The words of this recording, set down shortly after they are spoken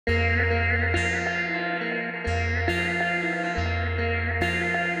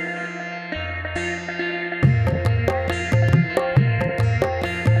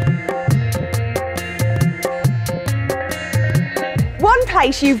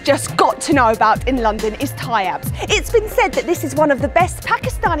place you've just got to know about in London is Tayyabs. It's been said that this is one of the best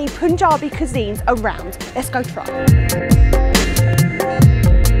Pakistani Punjabi cuisines around. Let's go try.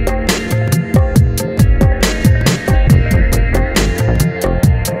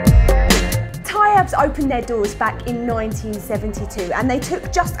 Tayyabs opened their doors back in 1972 and they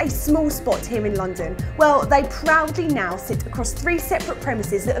took just a small spot here in London. Well, they proudly now sit across 3 separate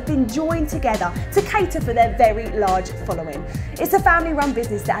premises that have been joined together to cater for their very large following. It's a family-run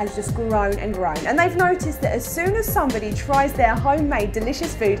business that has just grown and grown, and they've noticed that as soon as somebody tries their homemade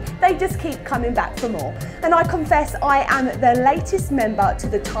delicious food, they just keep coming back for more. And I confess I am the latest member to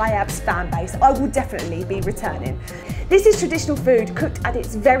the Tayyabs fan base. I will definitely be returning. This is traditional food cooked at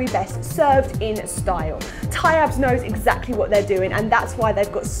its very best, served in style. Tayyabs knows exactly what they're doing, and that's why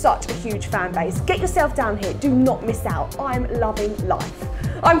they've got such a huge fan base. Get yourself down here, do not miss out. I'm loving life.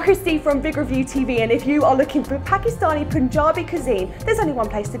 I'm Christy from Big Review TV, and if you are looking for Pakistani Punjabi cuisine, there's only one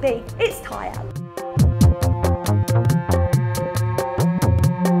place to be. It's Tayyabs.